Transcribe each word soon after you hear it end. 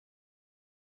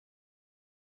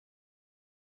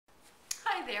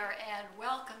Hi there and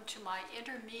welcome to my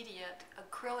intermediate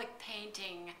acrylic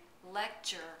painting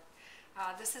lecture.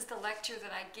 This is the lecture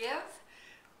that I give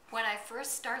when I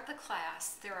first start the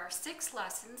class. There are 6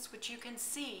 lessons which you can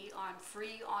see on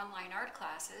free online art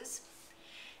classes.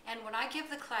 And when I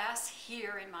give the class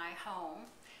here in my home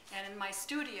and in my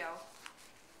studio,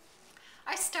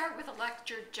 I start with a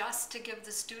lecture just to give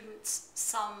the students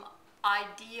some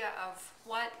idea of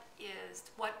what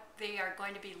they are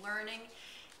going to be learning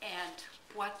and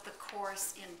what the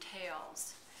course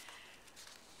entails.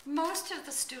 Most of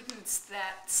the students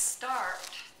that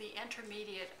start the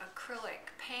intermediate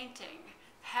acrylic painting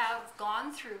have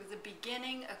gone through the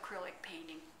beginning acrylic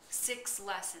painting 6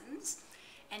 lessons,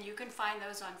 and you can find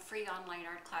those on free online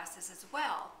art classes as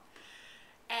well.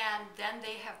 And then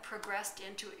they have progressed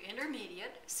into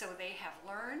intermediate, so they have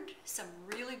learned some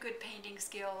really good painting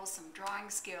skills, some drawing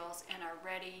skills, and are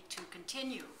ready to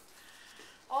continue.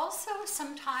 Also,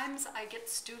 sometimes I get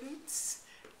students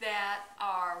that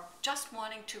are just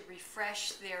wanting to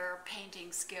refresh their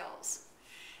painting skills.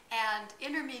 And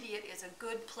intermediate is a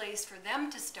good place for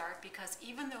them to start because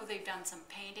even though they've done some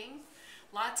painting,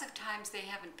 lots of times they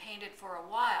haven't painted for a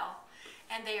while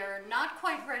and they are not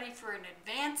quite ready for an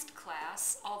advanced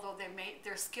class, although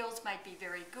their skills might be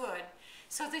very good.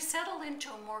 So they settle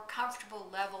into a more comfortable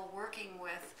level working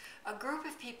with a group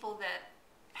of people that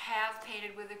have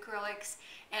painted with acrylics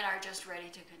and are just ready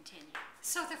to continue.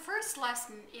 So the first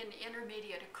lesson in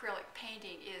intermediate acrylic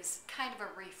painting is kind of a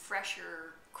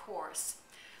refresher course.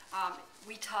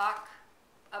 We talk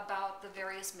about the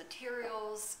various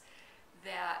materials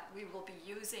that we will be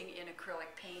using in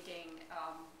acrylic painting.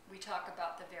 We talk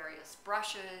about the various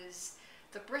brushes,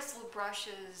 the bristle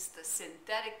brushes, the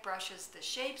synthetic brushes, the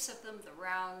shapes of them, the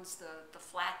rounds, the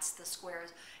flats, the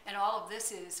squares, and all of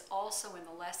this is also in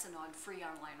the lesson on free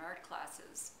online art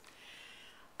classes.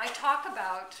 I talk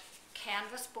about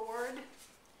canvas board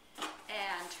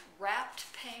and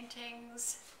wrapped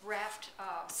paintings,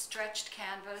 stretched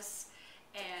canvas,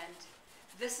 and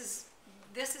this is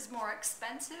more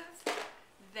expensive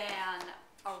than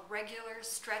a regular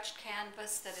stretched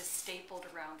canvas that is stapled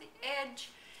around the edge.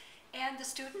 And the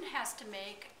student has to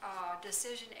make a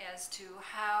decision as to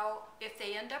how, if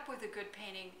they end up with a good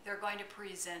painting, they're going to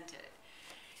present it.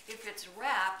 If it's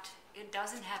wrapped, it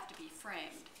doesn't have to be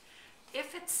framed.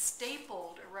 If it's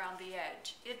stapled around the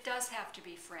edge, it does have to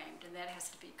be framed, and that has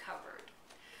to be covered.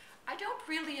 I don't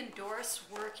really endorse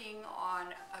working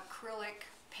on acrylic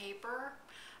paper.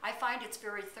 I find it's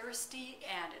very thirsty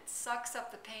and it sucks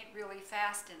up the paint really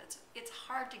fast, and it's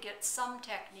hard to get some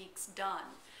techniques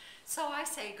done. So I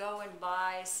say go and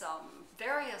buy some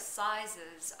various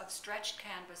sizes of stretched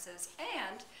canvases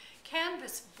and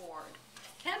canvas board.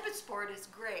 Canvas board is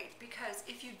great because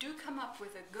if you do come up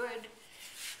with a good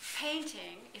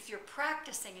painting, if you're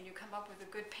practicing and you come up with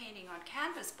a good painting on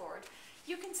canvas board,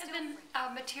 you can still... And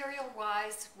then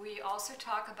material-wise, we also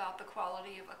talk about the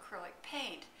quality of acrylic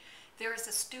paint. There is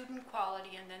a student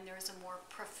quality and then there's a more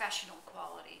professional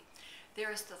quality.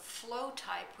 There's the flow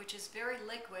type, which is very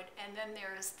liquid, and then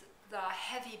there's the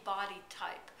heavy body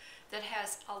type that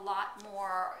has a lot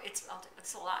more, it's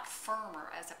a lot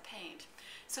firmer as a paint.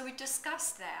 So we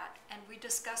discussed that, and we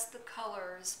discussed the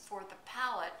colors for the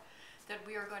palette that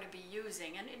we are going to be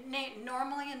using. And it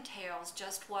normally entails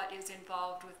just what is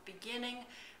involved with beginning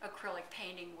acrylic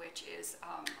painting, which is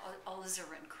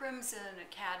alizarin crimson, a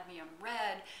cadmium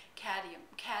red,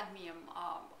 cadmium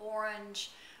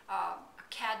orange,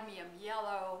 cadmium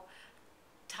yellow,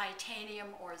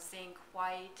 titanium or zinc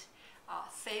white,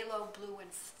 phthalo blue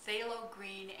and phthalo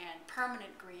green, and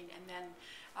permanent green, and then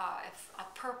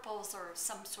purples or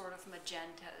some sort of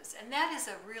magentas. And that is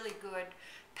a really good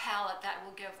palette that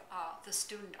will give the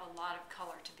student a lot of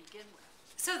color to begin with.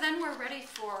 So then we're ready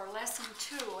for lesson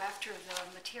 2. After the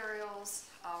materials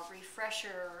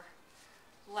refresher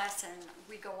lesson,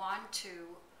 we go on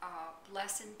to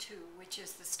lesson 2, which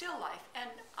is the still life. And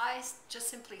I just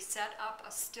simply set up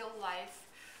a still life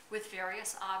with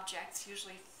various objects,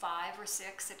 usually 5 or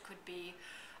 6. It could be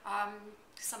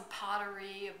some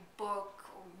pottery, a book,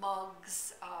 or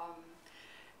mugs,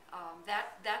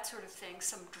 that sort of thing,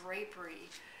 some drapery.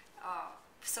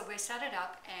 So we set it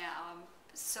up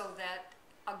so that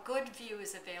a good view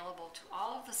is available to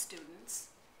all of the students.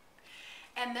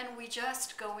 And then we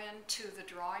just go into the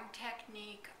drawing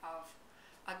technique of,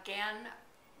 again,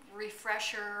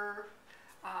 refresher.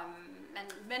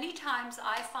 And many times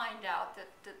I find out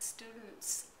that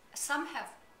students, some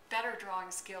have better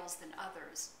drawing skills than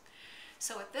others.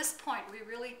 So at this point, we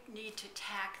really need to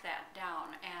tack that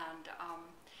down.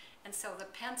 And so the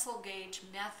pencil gauge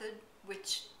method,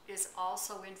 which is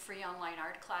also in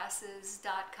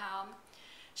freeonlineartclasses.com,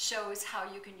 shows how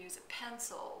you can use a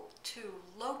pencil to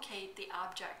locate the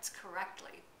objects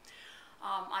correctly.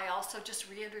 I also just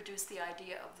reintroduced the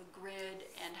idea of the grid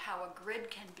and how a grid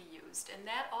can be used. And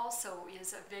that also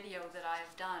is a video that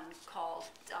I've done called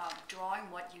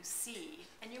Drawing What You See.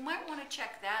 And you might want to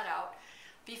check that out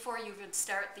before you even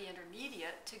start the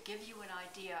intermediate to give you an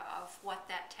idea of what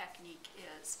that technique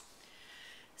is.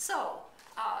 So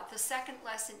the second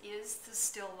lesson is the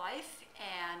still life,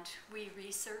 and we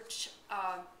research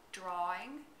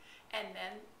drawing and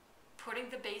then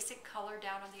putting the basic color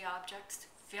down on the objects,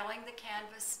 filling the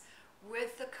canvas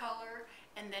with the color,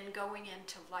 and then going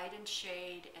into light and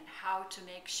shade and how to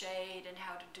make shade and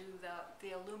how to do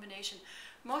the illumination.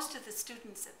 Most of the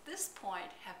students at this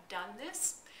point have done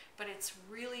this, but it's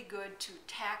really good to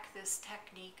tack this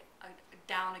technique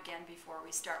down again before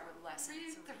we start with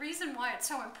lessons. The reason why it's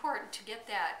so important to get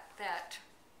that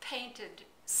painted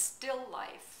still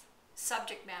life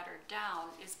subject matter down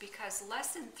is because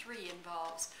lesson 3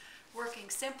 involves working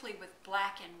simply with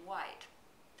black and white.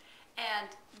 And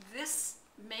this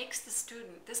makes the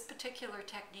student, this particular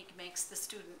technique makes the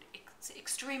student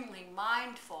extremely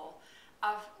mindful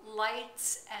of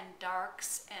lights and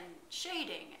darks and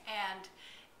shading. And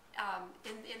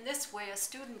in this way, a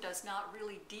student does not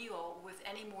really deal with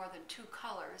any more than 2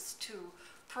 colors to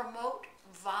promote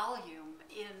volume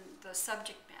in the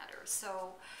subject matter.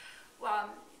 So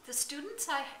the students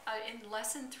in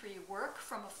lesson 3 work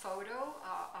from a photo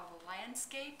of a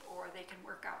landscape, or they can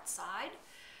work outside.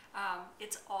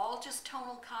 It's all just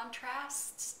tonal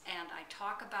contrasts, and I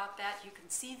talk about that. You can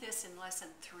see this in lesson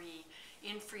 3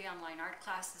 in free online art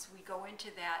classes. We go into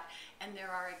that, and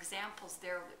there are examples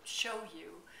there that show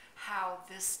you how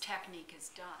this technique is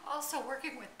done. Also,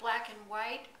 working with black and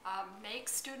white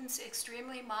makes students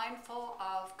extremely mindful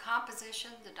of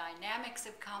composition, the dynamics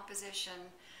of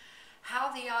composition,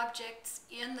 how the objects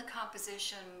in the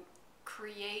composition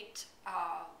create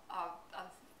a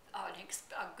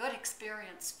good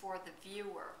experience for the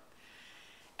viewer.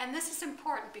 And this is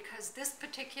important because this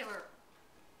particular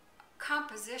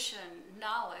composition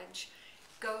knowledge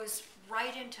goes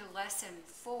right into lesson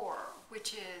 4,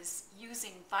 which is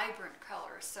using vibrant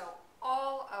colors. So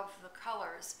all of the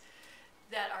colors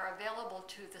that are available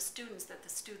to the students, that the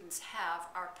students have,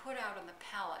 are put out on the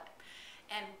palette.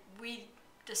 And we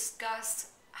discuss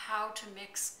how to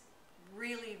mix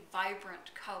really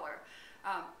vibrant color.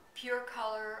 Pure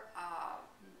color,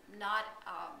 not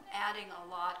adding a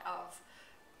lot of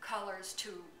colors to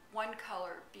one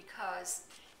color, because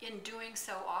in doing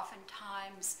so,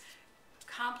 oftentimes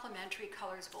complementary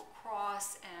colors will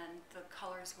cross and the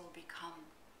colors will become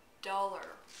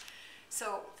duller.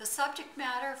 So the subject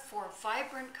matter for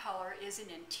vibrant color is an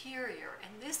interior,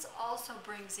 and this also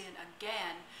brings in,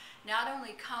 again, not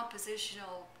only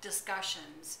compositional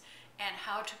discussions and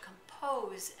how to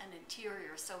compose an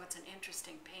interior so it's an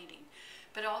interesting painting,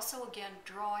 but also, again,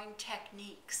 drawing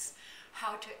techniques,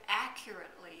 how to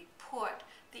accurately put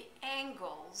the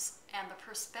angles and the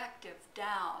perspective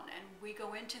down. And we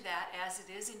go into that, as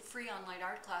it is in free online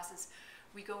art classes,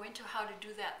 we go into how to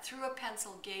do that through a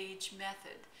pencil gauge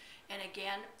method. And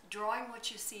again, drawing what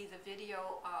you see, the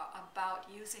video about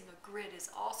using a grid is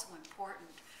also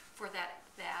important for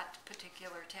that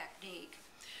particular technique.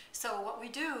 So what we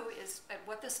do is,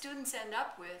 what the students end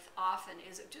up with often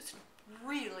is just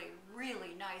really,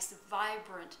 really nice,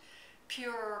 vibrant,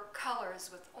 pure colors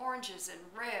with oranges and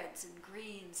reds and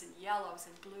greens and yellows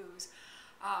and blues,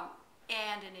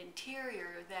 and an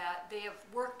interior that they have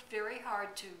worked very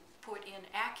hard to put in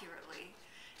accurately,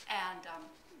 and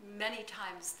many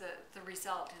times the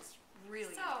result is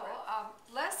really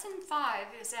so, lesson 5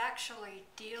 is actually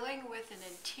dealing with an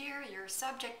interior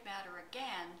subject matter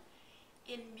again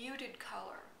in muted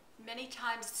color. Many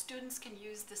times students can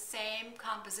use the same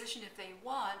composition if they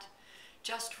want,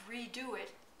 just redo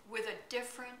it with a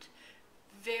different,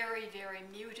 very, very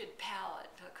muted palette.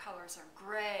 The colors are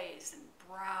grays and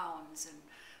browns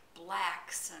and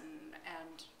blacks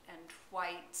and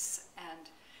whites, and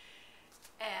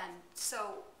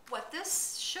so what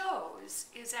this shows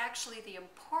is actually the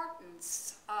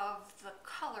importance of the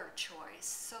color choice,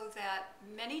 so that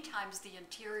many times the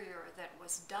interior that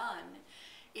was done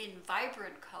in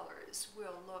vibrant colors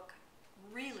will look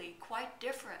really quite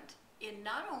different in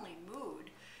not only mood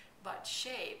but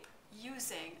shape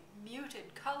using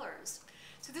muted colors.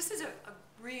 So this is a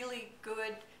really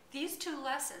good, these 2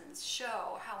 lessons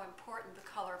show how important the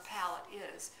color palette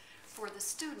is for the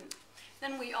student.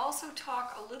 Then we also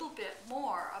talk a little bit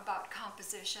more about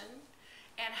composition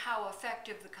and how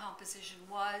effective the composition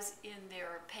was in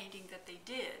their painting that they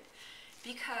did.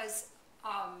 Because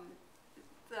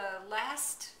the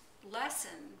last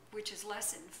lesson, which is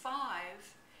lesson 5,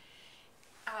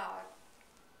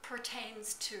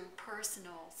 pertains to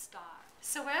personal style.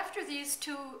 So after these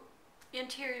two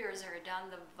interiors are done,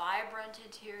 the vibrant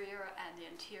interior and the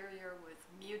interior with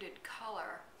muted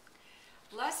color,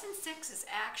 Lesson 6 is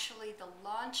actually the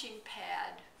launching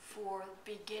pad for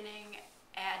beginning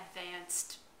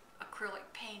advanced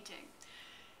acrylic painting.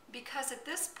 Because at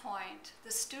this point,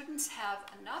 the students have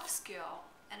enough skill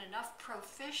and enough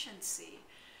proficiency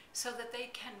so that they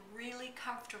can really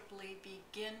comfortably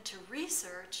begin to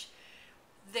research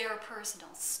their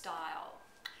personal style.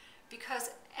 Because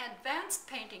advanced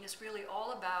painting is really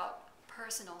all about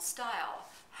personal style,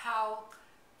 how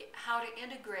to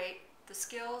integrate the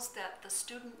skills that the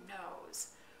student knows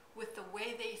with the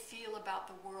way they feel about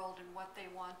the world and what they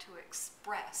want to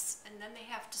express. And then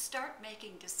they have to start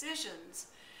making decisions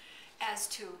as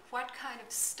to what kind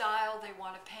of style they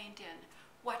want to paint in,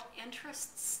 what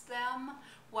interests them,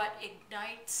 what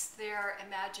ignites their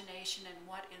imagination, and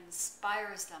what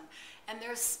inspires them. And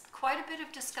there's quite a bit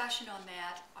of discussion on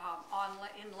that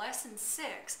in Lesson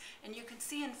 6, and you can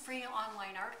see in free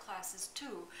online art classes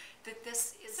too, that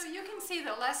this is... So you can see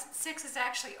that Lesson 6 is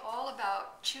actually all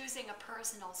about choosing a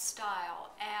personal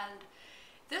style, and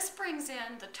this brings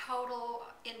in the total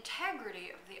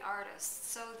integrity of the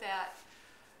artist so that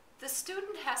the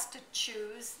student has to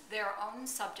choose their own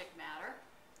subject matter,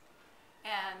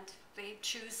 and they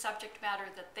choose subject matter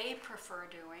that they prefer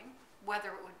doing, whether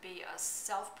it would be a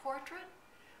self-portrait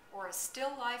or a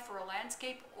still life or a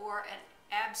landscape or an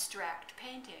abstract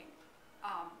painting.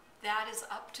 That is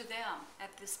up to them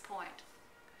at this point.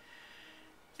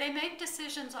 They make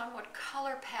decisions on what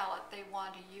color palette they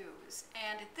want to use,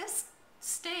 and at this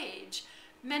stage,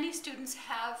 many students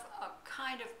have a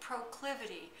kind of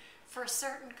proclivity for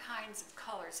certain kinds of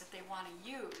colors that they want to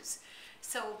use.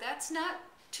 So that's not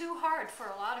too hard for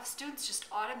a lot of students just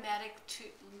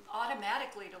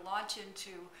automatically to launch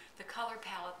into the color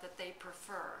palette that they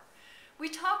prefer. We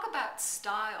talk about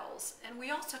styles, and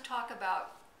we also talk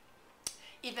about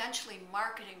eventually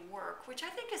marketing work, which I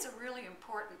think is a really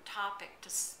important topic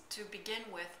to begin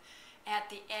with at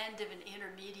the end of an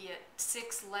intermediate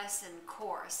 6-lesson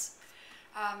course.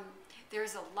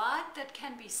 There's a lot that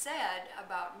can be said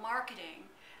about marketing,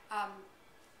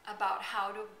 about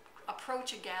how to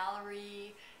approach a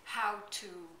gallery, how to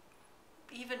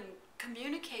even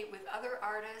communicate with other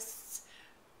artists,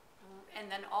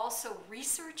 and then also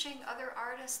researching other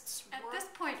artists' work. At this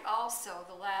point also,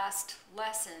 the last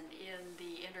lesson in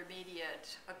the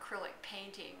intermediate acrylic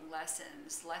painting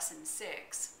lessons, Lesson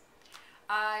 6,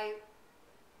 I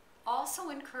also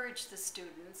encourage the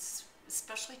students,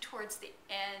 especially towards the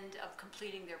end of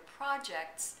completing their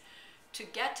projects, to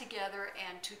get together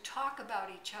and to talk about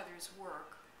each other's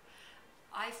work.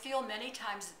 I feel many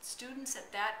times that students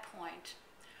at that point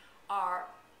are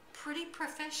pretty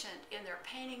proficient in their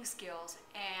painting skills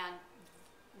and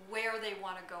where they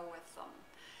want to go with them.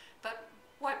 But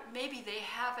what maybe they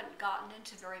haven't gotten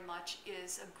into very much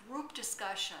is a group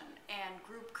discussion and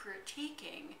group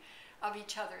critiquing of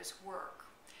each other's work.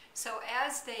 So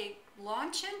as they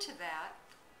launch into that,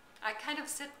 I kind of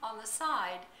sit on the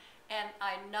side and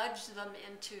I nudge them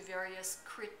into various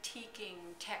critiquing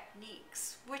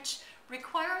techniques, which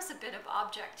requires a bit of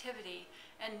objectivity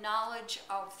and knowledge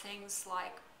of things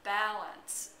like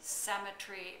balance,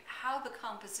 symmetry, how the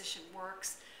composition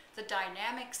works, the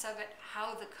dynamics of it,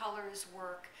 how the colors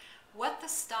work, what the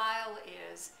style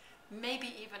is,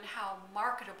 maybe even how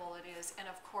marketable it is, and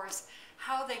of course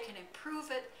how they can improve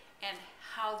it and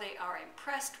how they are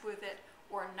impressed with it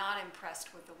or not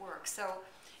impressed with the work. So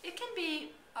it can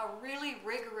be a really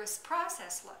rigorous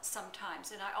process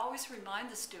sometimes, and I always remind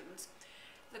the students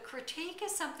the critique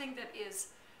is something that is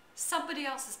somebody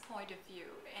else's point of view,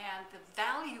 and the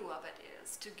value of it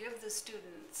is to give the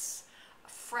students a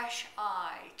fresh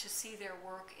eye to see their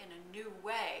work in a new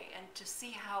way and to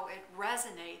see how it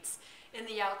resonates in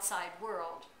the outside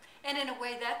world. And in a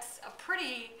way, that's a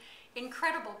pretty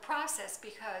incredible process,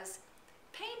 because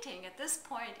painting at this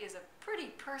point is a pretty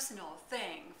personal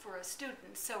thing for a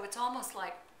student. So it's almost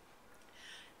like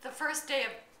the first day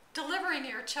of delivering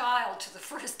your child to the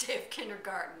first day of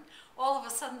kindergarten. All of a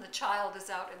sudden the child is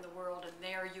out in the world and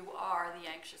there you are, the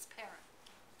anxious parent.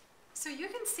 So you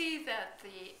can see that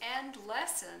the end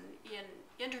lesson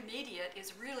in intermediate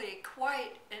is really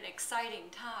quite an exciting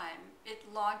time.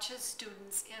 It launches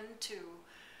students into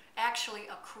actually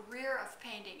a career of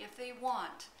painting if they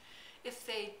want. If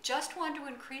they just want to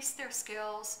increase their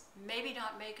skills, maybe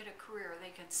not make it a career,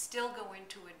 they can still go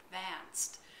into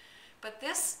advanced. But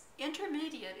this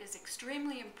intermediate is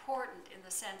extremely important in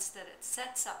the sense that it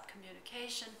sets up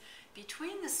communication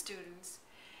between the students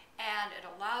and it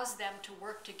allows them to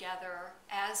work together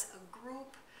as a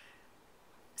group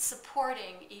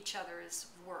supporting each other's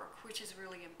work, which is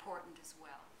really important as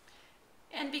well.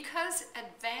 And because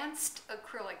advanced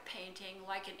acrylic painting,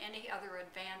 like in any other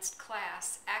advanced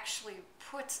class, actually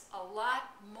puts a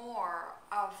lot more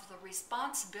of the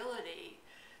responsibility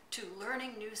to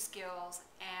learning new skills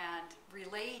and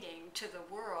relating to the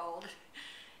world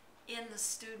in the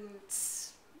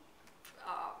student's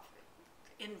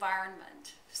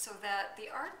environment, so that the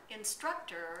art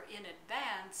instructor in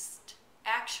advanced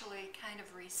actually kind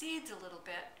of recedes a little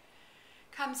bit,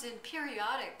 comes in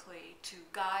periodically to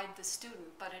guide the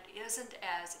student, but it isn't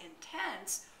as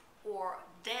intense or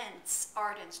dense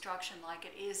art instruction like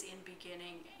it is in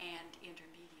beginning and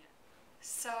intermediate.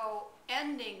 So,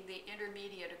 ending the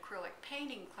intermediate acrylic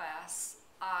painting class,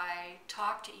 I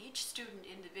talk to each student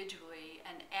individually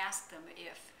and ask them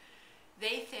if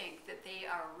they think that they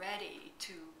are ready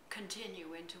to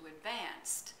continue into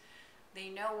advanced. They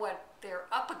know what they're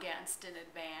up against in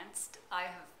advanced. I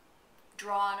have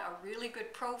drawn a really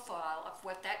good profile of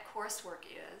what that coursework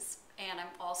is, and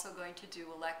I'm also going to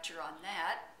do a lecture on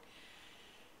that.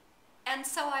 And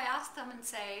so I ask them and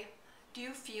say, do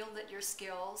you feel that your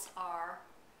skills are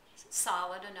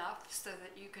solid enough so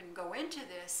that you can go into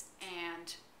this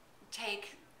and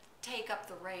take up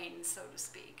the reins, so to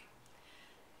speak?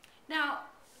 Now,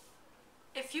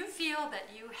 if you feel that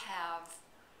you have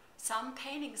some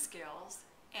painting skills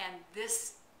and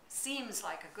this seems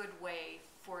like a good way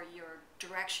for your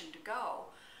direction to go,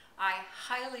 I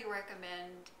highly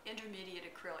recommend Intermediate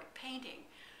Acrylic Painting.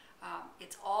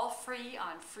 It's all free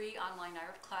on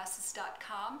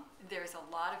freeonlineartclasses.com. There's a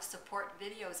lot of support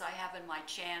videos I have in my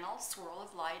channel, Swirl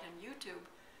of Light, on YouTube,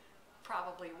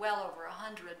 probably well over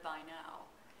 100 by now.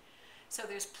 So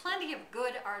there's plenty of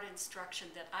good art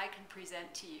instruction that I can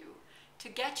present to you to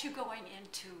get you going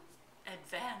into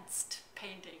advanced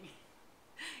painting.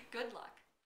 Good luck.